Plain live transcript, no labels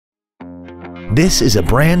This is a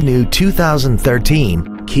brand new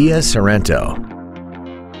 2013 Kia Sorento.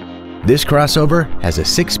 This crossover has a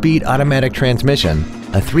 6-speed automatic transmission,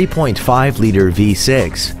 a 3.5-liter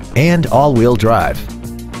V6, and all-wheel drive.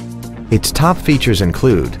 Its top features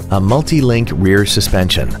include a multi-link rear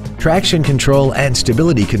suspension, traction control and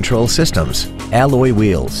stability control systems, alloy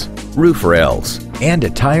wheels, roof rails, and a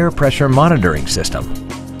tire pressure monitoring system.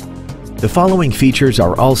 The following features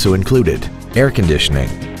are also included: air conditioning,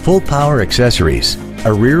 full power accessories,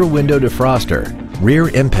 a rear window defroster, rear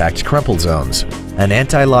impact crumple zones, an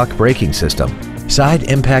anti-lock braking system, side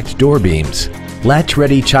impact door beams,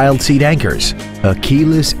 latch-ready child seat anchors, a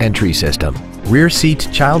keyless entry system, rear seat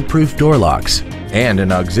child-proof door locks, and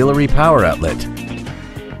an auxiliary power outlet.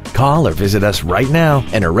 Call or visit us right now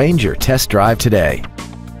and arrange your test drive today.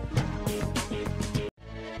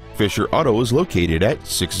 Fisher Auto is located at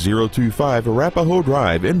 6025 Arapahoe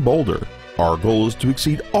Drive in Boulder. Our goal is to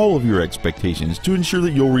exceed all of your expectations to ensure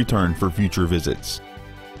that you'll return for future visits.